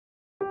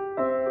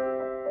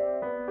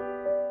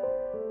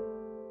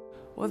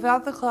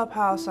Without the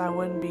Clubhouse, I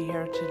wouldn't be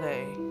here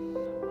today.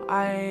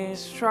 I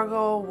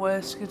struggle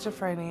with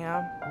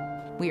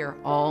schizophrenia. We are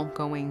all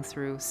going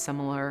through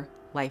similar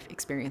life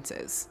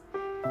experiences.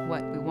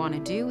 What we want to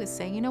do is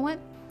say, you know what?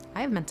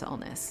 I have mental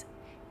illness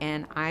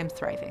and I'm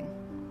thriving.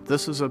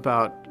 This is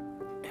about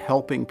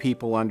helping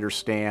people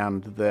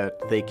understand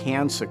that they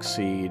can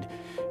succeed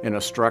in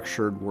a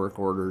structured,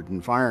 work-ordered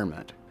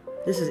environment.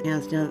 This is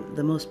hands down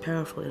the most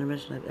powerful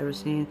intervention I've ever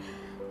seen.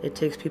 It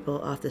takes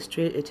people off the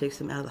street, it takes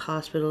them out of the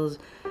hospitals.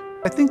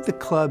 I think the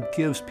club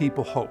gives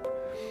people hope,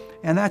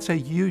 and that's a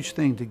huge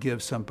thing to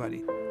give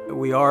somebody.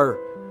 We are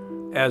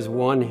as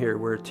one here,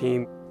 we're a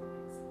team.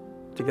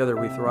 Together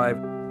we thrive.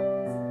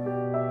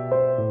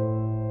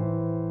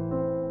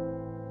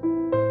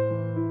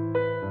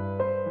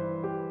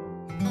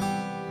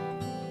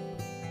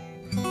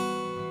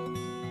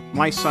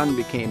 My son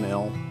became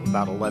ill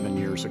about 11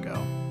 years ago.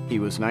 He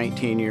was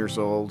 19 years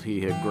old,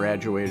 he had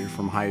graduated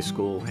from high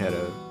school, had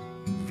a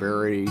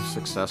very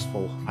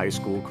successful high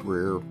school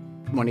career.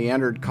 When he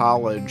entered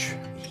college,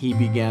 he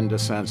began to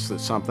sense that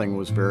something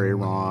was very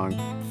wrong.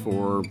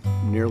 For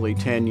nearly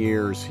 10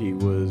 years, he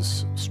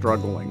was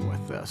struggling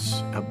with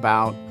this.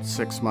 About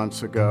 6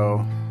 months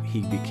ago,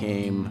 he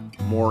became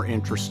more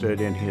interested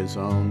in his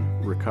own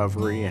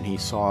recovery, and he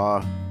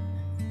saw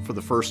for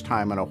the first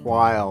time in a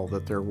while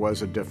that there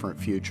was a different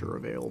future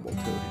available to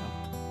him.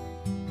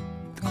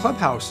 The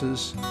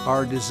clubhouses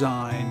are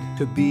designed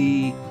to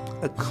be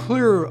a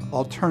clear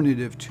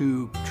alternative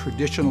to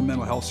traditional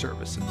mental health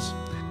services.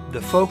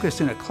 The focus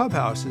in a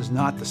clubhouse is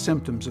not the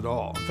symptoms at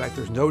all. In fact,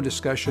 there's no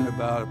discussion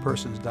about a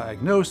person's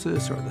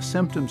diagnosis or the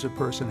symptoms a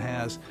person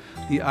has.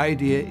 The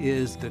idea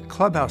is that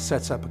clubhouse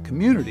sets up a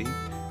community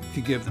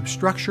to give them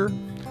structure,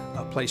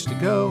 a place to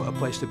go, a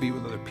place to be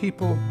with other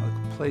people,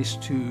 a place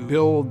to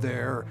build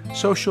their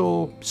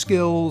social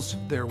skills,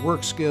 their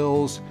work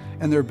skills,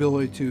 and their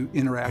ability to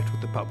interact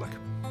with the public.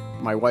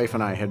 My wife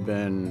and I had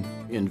been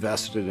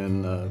invested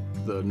in the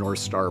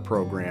NorthStar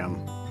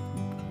program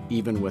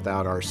even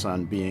without our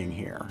son being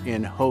here,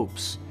 in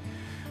hopes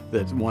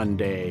that one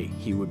day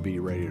he would be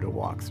ready to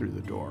walk through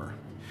the door.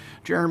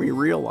 Jeremy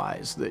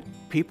realized that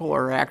people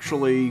are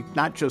actually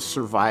not just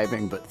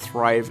surviving but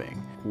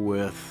thriving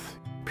with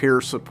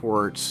peer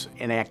supports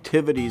and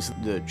activities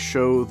that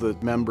show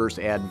that members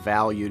add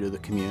value to the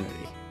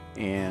community.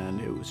 And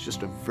it was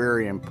just a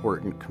very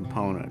important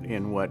component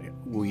in what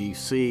we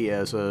see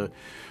as a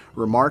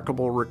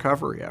remarkable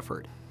recovery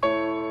effort.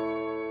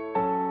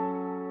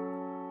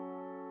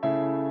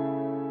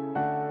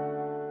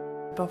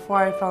 Before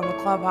I found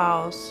the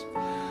Clubhouse,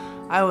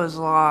 I was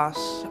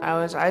lost. I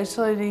was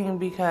isolating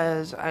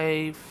because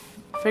I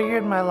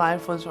figured my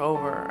life was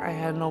over. I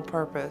had no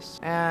purpose.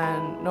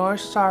 And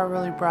NorthStar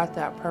really brought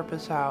that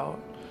purpose out.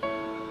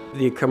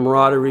 The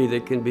camaraderie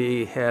that can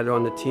be had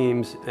on the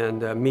teams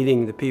and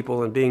meeting the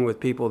people and being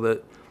with people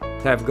that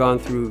have gone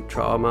through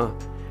trauma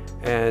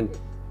and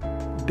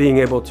being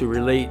able to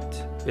relate,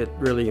 it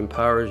really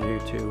empowers you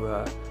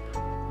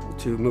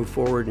to move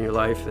forward in your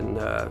life and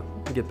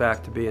get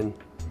back to being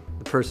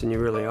the person you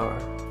really are.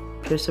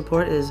 Peer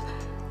support is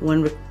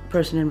one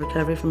person in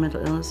recovery from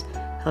mental illness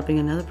helping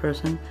another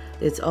person.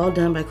 It's all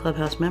done by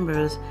Clubhouse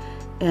members,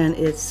 and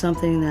it's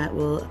something that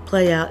will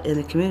play out in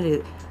the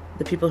community.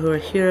 The people who are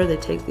here, they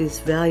take these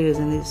values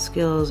and these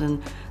skills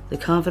and the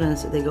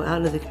confidence that they go out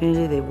into the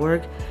community, they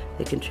work,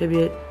 they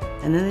contribute,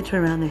 and then they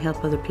turn around and they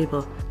help other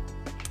people.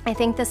 I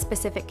think the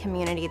specific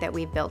community that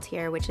we've built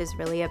here, which is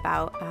really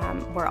about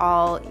we're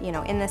all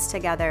in this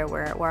together,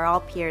 we're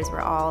all peers,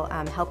 we're all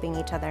helping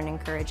each other and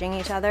encouraging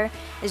each other,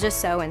 is just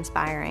so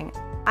inspiring.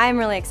 I'm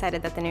really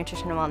excited that the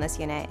Nutrition and Wellness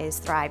Unit is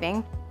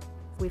thriving.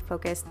 We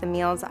focus the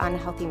meals on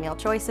healthy meal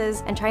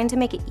choices and trying to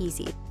make it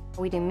easy.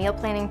 We do meal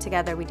planning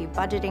together, we do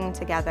budgeting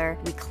together,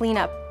 we clean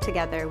up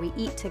together, we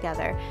eat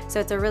together.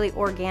 So it's a really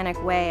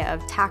organic way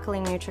of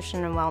tackling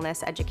nutrition and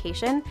wellness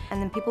education.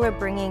 And then people are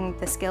bringing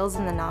the skills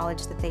and the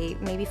knowledge that they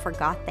maybe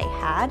forgot they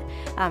had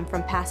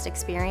from past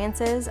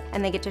experiences,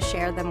 and they get to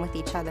share them with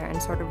each other and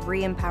sort of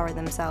re-empower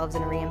themselves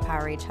and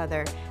re-empower each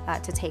other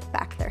to take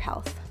back their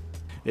health.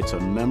 It's a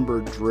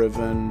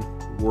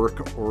member-driven,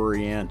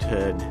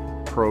 work-oriented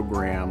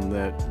program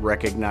that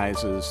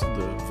recognizes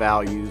the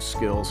values,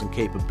 skills, and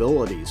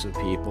capabilities of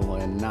people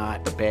and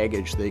not the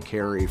baggage they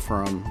carry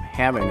from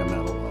having a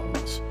mental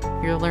illness.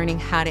 You're learning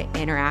how to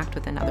interact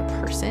with another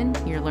person.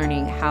 You're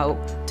learning how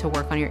to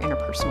work on your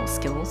interpersonal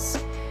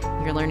skills.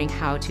 You're learning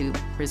how to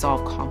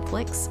resolve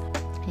conflicts.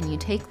 And you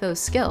take those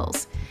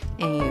skills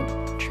and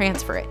you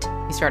transfer it.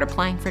 You start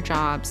applying for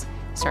jobs,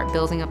 start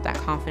building up that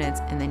confidence,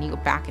 and then you go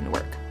back into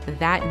work.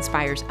 That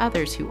inspires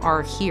others who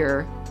are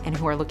here and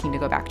who are looking to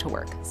go back to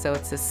work. So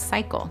it's this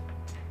cycle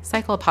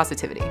of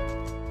positivity.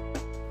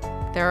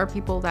 There are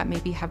people that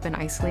maybe have been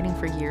isolating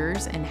for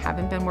years and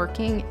haven't been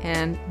working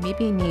and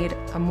maybe need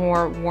a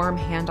more warm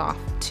handoff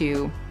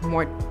to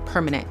more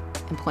permanent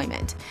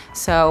employment.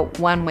 So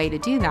one way to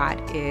do that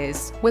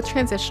is with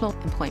transitional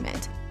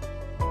employment.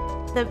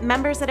 The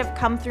members that have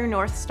come through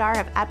NorthStar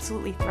have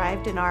absolutely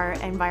thrived in our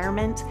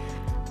environment.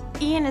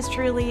 Ian is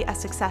truly a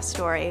success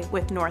story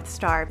with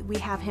NorthStar. We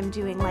have him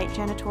doing light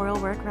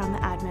janitorial work around the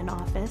admin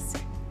office.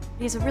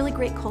 He's a really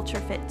great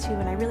culture fit too,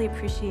 and I really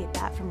appreciate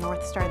that from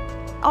NorthStar.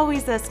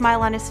 Always a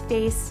smile on his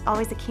face,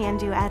 always a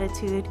can-do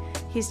attitude.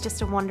 He's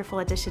just a wonderful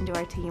addition to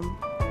our team.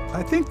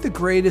 I think the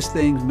greatest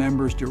things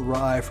members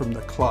derive from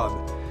the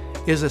club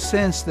is a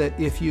sense that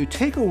if you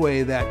take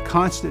away that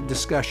constant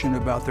discussion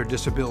about their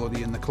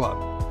disability in the club,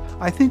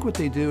 I think what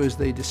they do is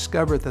they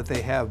discover that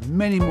they have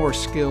many more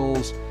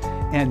skills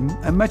and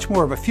much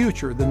more of a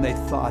future than they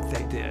thought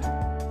they did.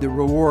 The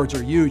rewards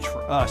are huge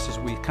for us as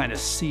we kind of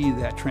see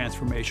that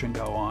transformation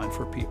go on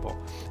for people.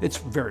 It's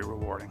very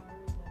rewarding.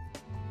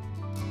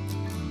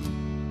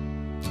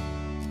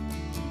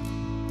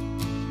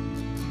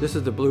 This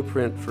is the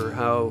blueprint for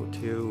how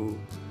to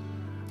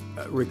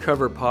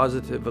recover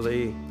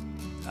positively.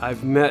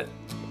 I've met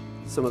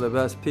some of the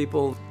best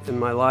people in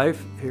my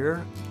life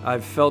here.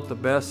 I've felt the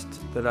best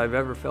that I've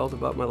ever felt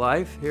about my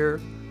life here.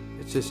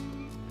 It's just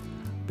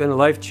been a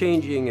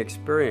life-changing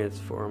experience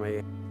for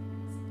me.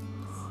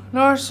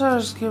 NorthStar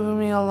has given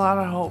me a lot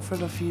of hope for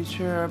the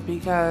future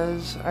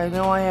because I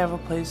know I have a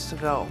place to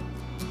go.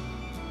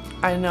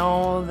 I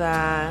know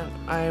that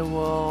I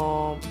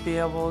will be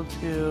able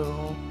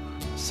to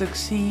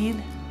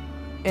succeed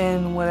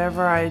in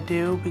whatever I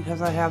do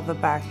because I have the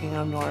backing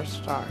of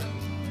NorthStar.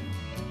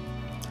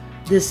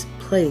 This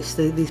place,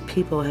 these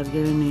people have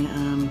given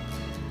me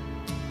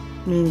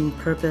meaning,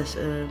 purpose,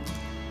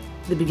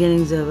 the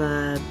beginnings of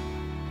a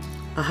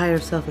higher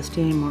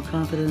self-esteem, more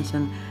confidence,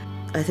 and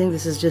I think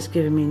this has just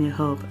given me new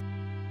hope.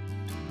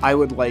 I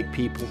would like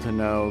people to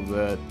know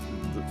that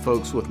the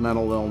folks with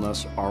mental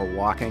illness are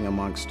walking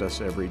amongst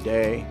us every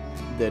day,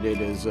 that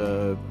it is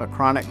a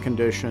chronic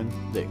condition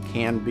that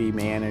can be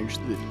managed,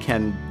 that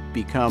can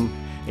become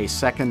a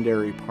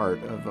secondary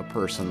part of a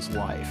person's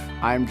life.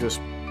 I'm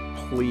just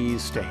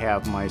pleased to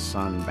have my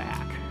son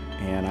back,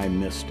 and I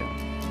missed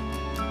him.